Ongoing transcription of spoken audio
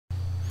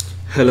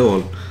Hello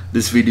all,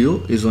 this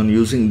video is on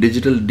using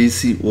digital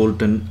DC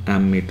volt and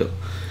amp meter.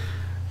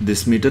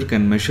 This meter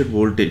can measure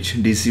voltage,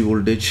 DC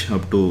voltage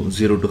up to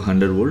 0 to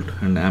 100 volt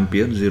and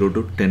ampere 0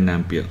 to 10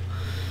 ampere.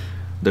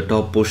 The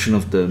top portion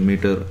of the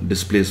meter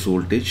displays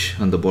voltage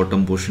and the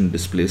bottom portion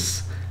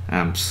displays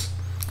amps.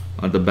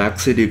 At the back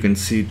side you can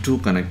see two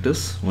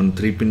connectors, one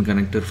 3-pin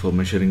connector for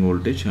measuring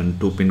voltage and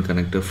 2-pin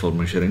connector for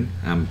measuring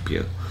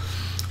ampere.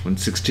 One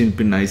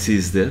 16-pin IC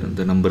is there,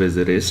 the number is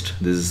erased,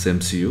 this is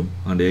MCU,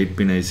 and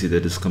 8-pin IC,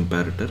 that is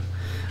comparator,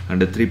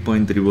 and a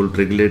 3.3 volt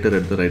regulator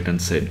at the right hand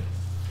side.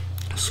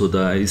 So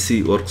the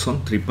IC works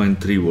on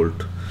 3.3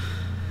 volt.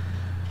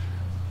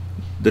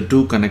 The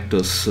two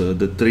connectors,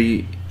 the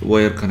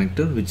 3-wire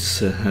connector which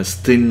has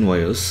thin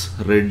wires,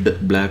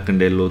 red, black and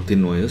yellow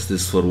thin wires,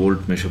 this is for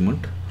volt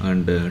measurement,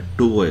 and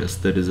 2 wires,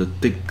 that is a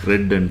thick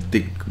red and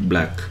thick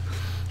black,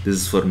 this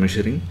is for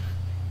measuring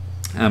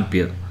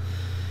ampere.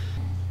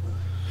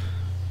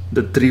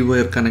 The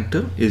 3-wire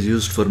connector is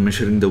used for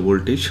measuring the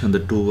voltage and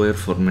the 2-wire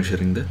for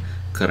measuring the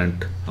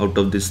current. Out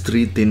of these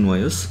 3 thin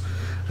wires,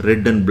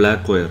 red and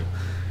black wire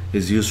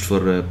is used for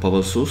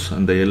power source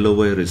and the yellow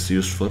wire is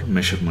used for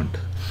measurement.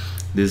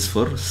 This is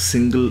for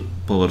single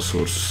power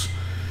source.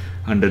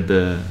 And at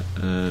the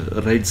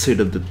right side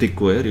of the thick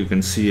wire you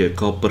can see a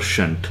copper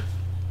shunt.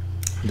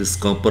 This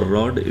copper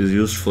rod is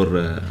used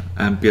for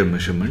ampere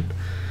measurement.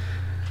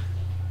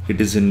 It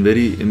is in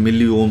very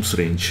milliohms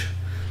range.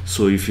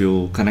 So if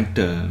you connect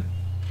a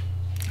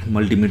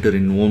multimeter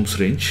in ohms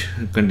range,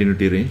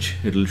 continuity range,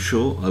 it will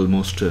show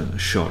almost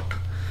short,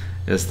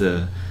 as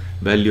the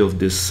value of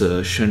this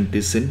shunt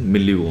is in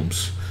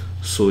milliohms.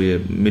 So a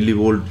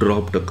millivolt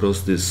dropped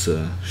across this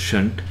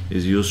shunt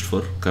is used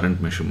for current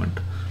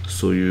measurement.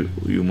 So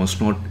you must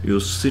not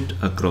use it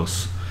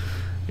across,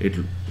 it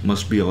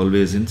must be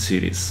always in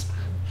series.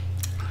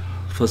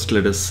 First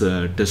let us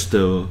test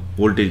the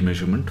voltage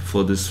measurement.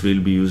 For this we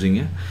will be using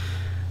a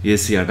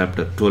AC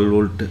adapter, 12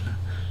 volt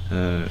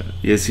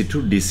AC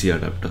to DC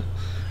adapter.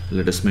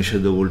 Let us measure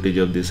the voltage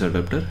of this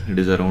adapter. It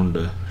is around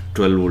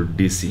 12 volt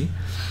DC.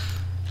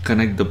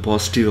 Connect the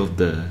positive of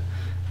the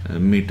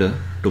meter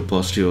to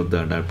positive of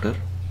the adapter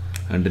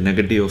and the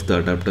negative of the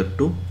adapter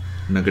to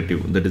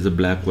negative, that is the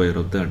black wire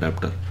of the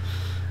adapter.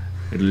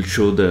 It will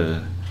show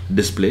the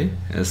display.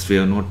 As we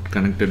have not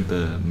connected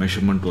the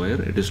measurement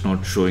wire, it is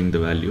not showing the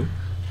value.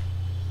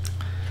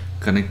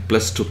 Connect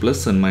plus to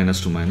plus and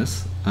minus to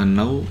minus, and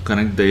now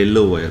connect the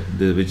yellow wire,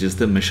 which is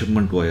the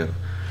measurement wire,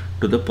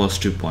 to the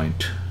positive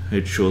point.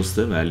 It shows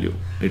the value.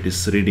 It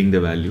is reading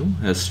the value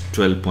as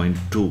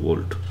 12.2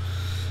 volt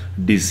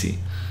DC.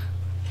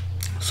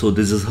 So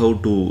this is how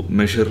to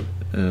measure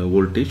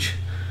voltage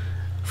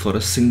for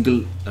a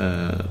single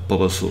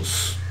power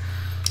source.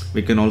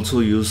 We can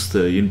also use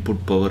the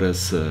input power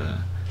as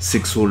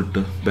 6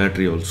 volt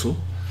battery also.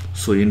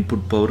 So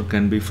input power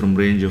can be from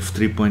range of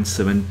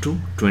 3.7 to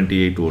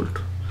 28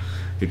 volt.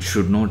 It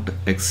should not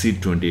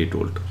exceed 28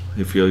 volt.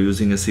 If you are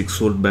using a 6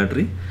 volt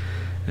battery,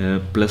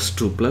 plus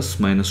to plus,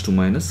 minus to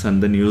minus,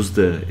 and then use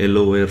the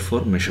yellow wire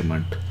for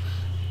measurement.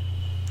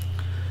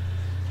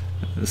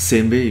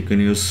 Same way you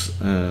can use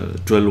 12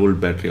 volt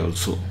battery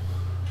also,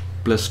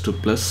 plus to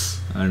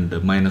plus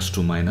and minus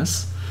to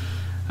minus,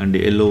 and the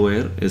yellow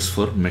wire is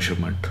for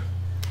measurement.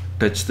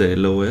 Touch the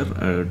yellow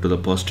wire to the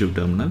positive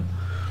terminal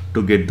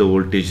to get the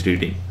voltage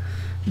reading.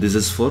 This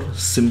is for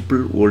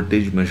simple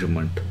voltage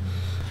measurement.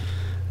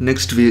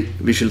 Next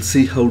we shall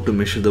see how to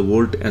measure the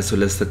volt as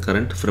well as the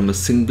current from a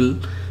single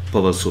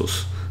power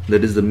source.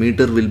 That is, the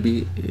meter will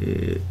be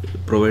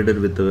provided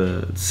with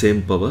the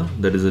same power,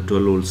 that is a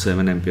 12 volt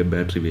 7 ampere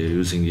battery we are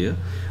using here,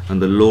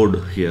 and the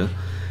load here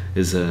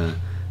is a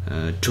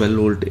 12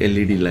 volt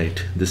LED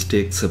light. This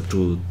takes up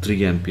to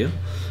 3 ampere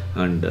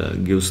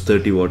and gives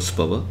 30 watts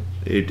power.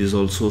 It is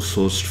also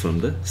sourced from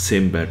the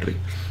same battery.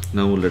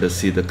 Now let us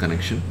see the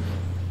connection.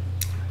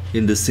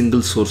 In the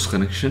single source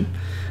connection,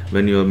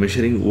 when you are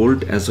measuring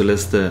volt as well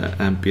as the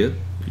ampere,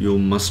 you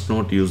must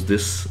not use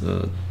this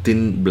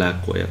thin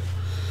black wire.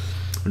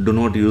 Do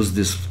not use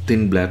this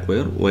thin black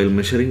wire while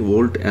measuring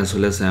volt as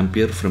well as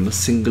ampere from a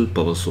single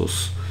power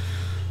source.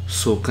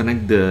 So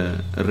connect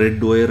the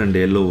red wire and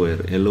yellow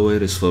wire. Yellow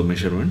wire is for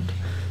measurement.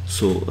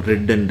 So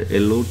red and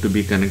yellow to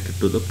be connected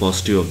to the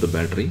positive of the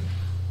battery.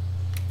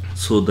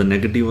 So the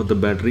negative of the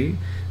battery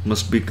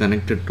must be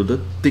connected to the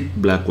thick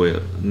black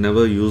wire.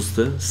 Never use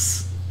the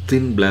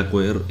thin black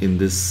wire in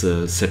this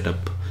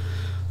setup.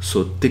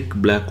 So thick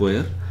black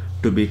wire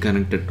to be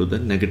connected to the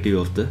negative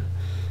of the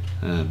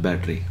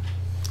battery.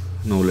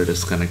 Now let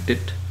us connect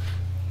it.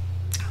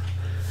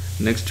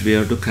 Next we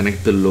have to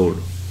connect the load.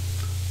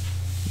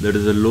 That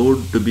is a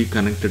load to be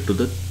connected to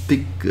the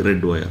thick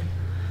red wire.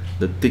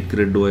 The thick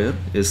red wire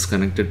is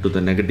connected to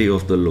the negative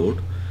of the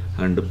load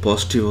and the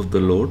positive of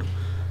the load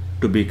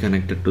to be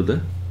connected to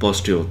the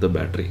positive of the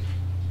battery.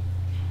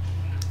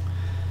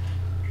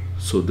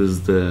 So this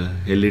is the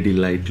LED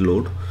light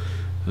load.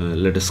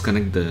 Let us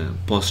connect the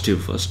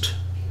positive first.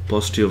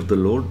 Positive of the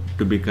load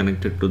to be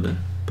connected to the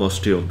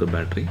positive of the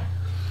battery.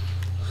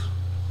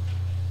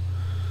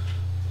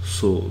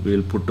 So we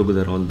will put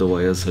together all the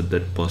wires at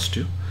that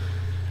positive.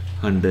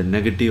 and the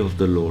negative of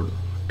the load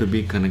to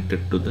be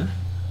connected to the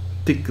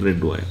thick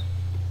red wire.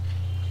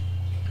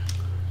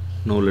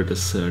 Now let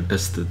us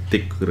test the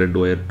thick red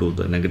wire to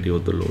the negative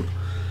of the load.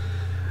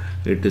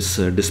 It is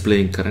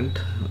displaying current,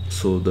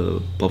 so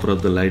the power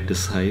of the light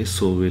is high,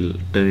 so we'll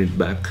turn it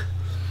back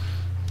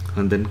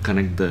and then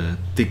connect the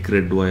thick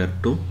red wire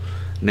to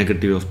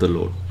negative of the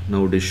load.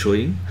 Now it is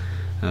showing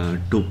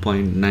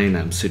 2.9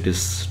 amps. It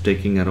is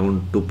taking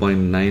around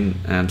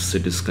 2.9 amps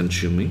it is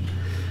consuming,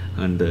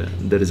 and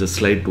there is a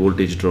slight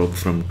voltage drop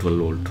from 12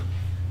 volt.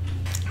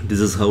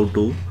 This is how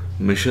to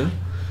measure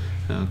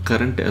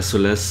current as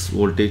well as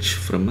voltage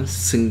from a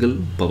single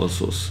power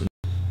source.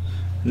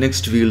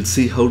 Next we will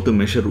see how to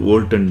measure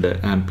volt and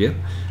ampere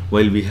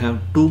while we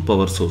have two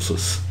power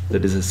sources,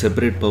 that is a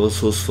separate power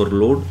source for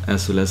load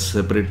as well as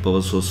separate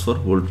power source for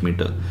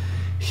voltmeter.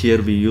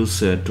 Here we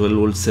use a 12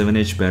 volt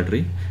 7H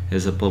battery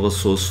as a power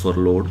source for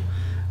load,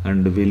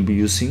 and we will be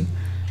using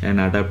an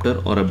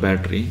adapter or a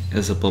battery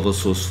as a power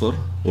source for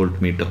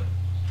voltmeter.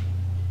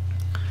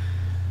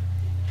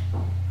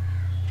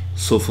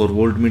 So for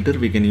voltmeter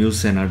we can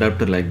use an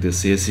adapter like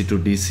this, AC to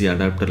DC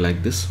adapter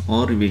like this,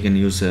 or we can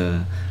use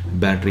a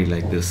battery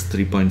like this,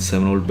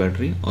 3.7 volt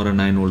battery or a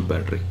 9 volt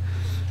battery.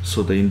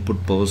 So the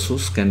input power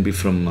source can be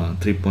from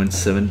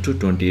 3.7 to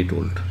 28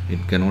 volt.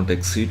 It cannot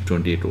exceed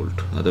 28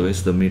 volt,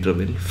 otherwise the meter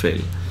will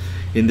fail.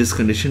 In this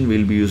condition we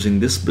will be using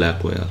this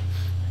black wire,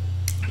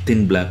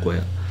 thin black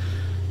wire.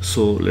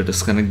 So let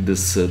us connect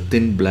this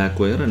thin black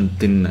wire and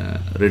thin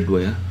red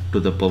wire to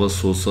the power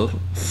source of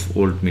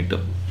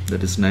voltmeter.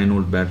 That is 9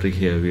 volt battery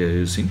here we are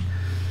using.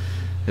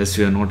 As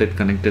we are not yet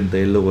connected the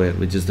yellow wire,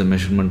 which is the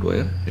measurement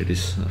wire, it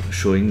is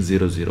showing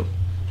 00.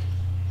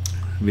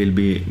 We will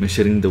be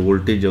measuring the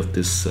voltage of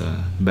this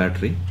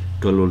battery,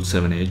 12 volt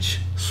 7H.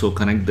 So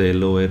connect the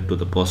yellow wire to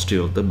the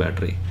positive of the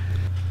battery.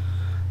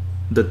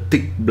 The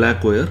thick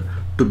black wire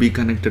to be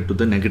connected to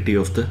the negative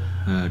of the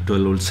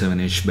 12 volt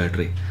 7H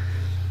battery.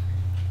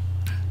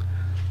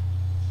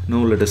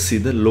 Now let us see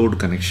the load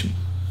connection.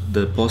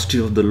 The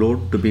positive of the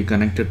load to be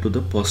connected to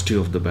the positive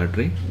of the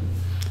battery,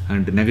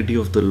 and negative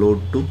of the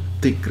load to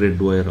thick red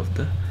wire of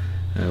the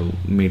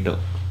meter.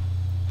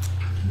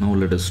 Now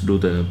let us do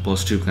the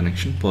positive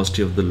connection,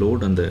 positive of the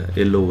load and the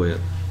yellow wire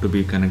to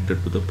be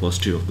connected to the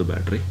positive of the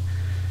battery,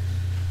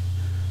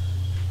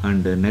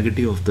 and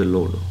negative of the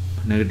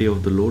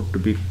load to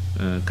be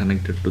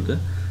connected to the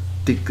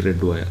thick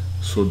red wire.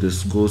 So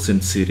this goes in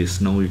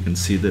series. Now you can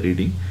see the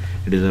reading.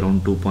 It is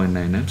around 2.9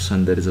 amps,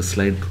 and there is a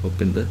slight drop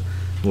in the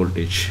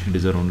voltage. It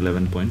is around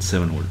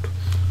 11.7 volt.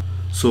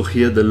 So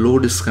here the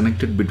load is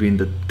connected between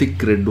the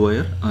thick red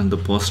wire and the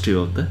positive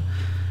of the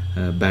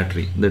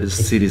battery, that is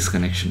series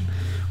connection.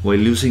 While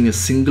using a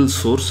single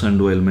source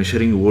and while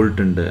measuring volt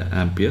and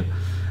ampere,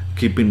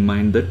 keep in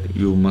mind that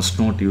you must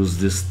not use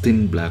this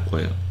thin black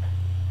wire.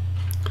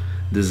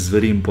 This is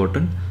very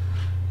important.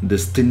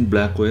 This thin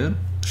black wire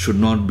should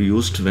not be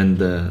used when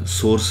the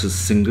source is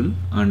single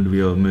and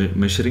we are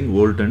measuring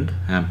volt and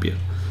ampere.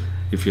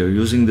 If you are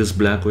using this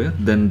black wire,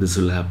 then this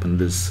will happen.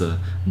 This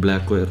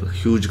black wire,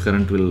 huge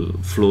current will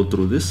flow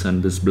through this,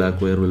 and this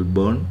black wire will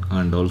burn,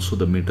 and also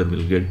the meter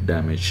will get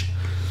damaged.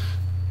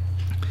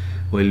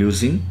 While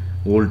using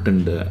volt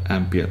and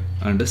ampere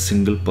and a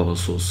single power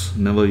source,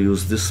 never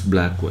use this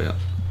black wire,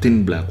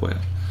 thin black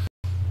wire.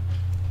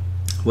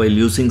 While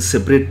using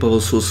separate power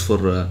source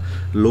for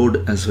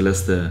load as well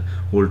as the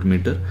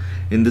voltmeter,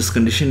 in this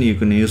condition you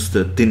can use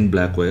the thin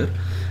black wire.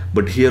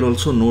 But here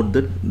also note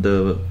that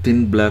the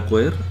thin black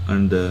wire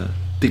and the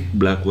thick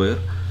black wire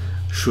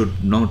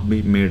should not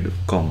be made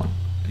common.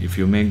 If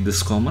you make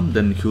this common,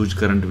 then huge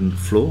current will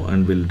flow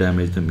and will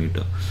damage the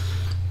meter.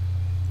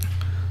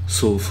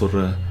 So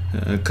for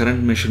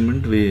current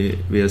measurement, we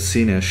have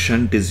seen a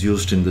shunt is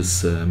used in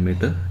this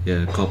meter,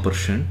 a copper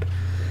shunt,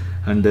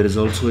 and there is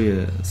also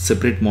a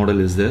separate model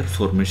is there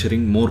for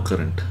measuring more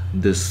current.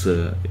 This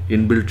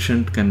inbuilt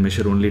shunt can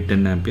measure only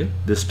 10 ampere.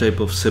 This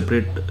type of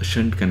separate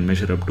shunt can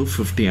measure up to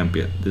 50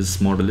 ampere. This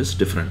model is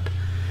different.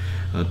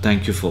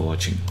 Thank you for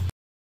watching.